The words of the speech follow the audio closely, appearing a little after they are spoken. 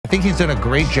think he's done a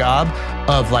great job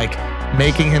of like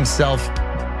making himself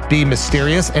be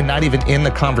mysterious and not even in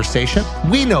the conversation.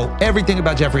 We know everything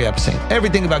about Jeffrey Epstein,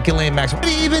 everything about Ghislaine Maxwell.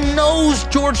 He even knows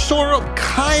George Soros,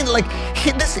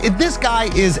 this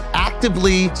guy is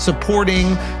actively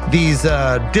supporting these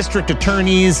district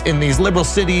attorneys in these liberal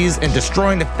cities and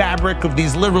destroying the fabric of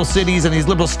these liberal cities and these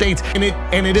liberal states. And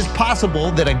it is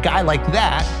possible that a guy like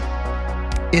that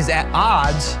is at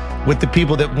odds with the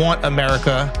people that want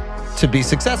America to be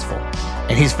successful.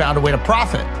 And he's found a way to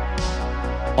profit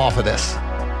off of this.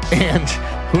 And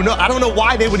who knows, I don't know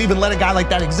why they would even let a guy like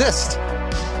that exist.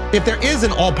 If there is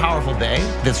an all-powerful day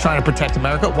that's trying to protect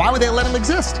America, why would they let him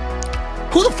exist?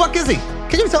 Who the fuck is he?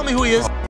 Can you tell me who he is?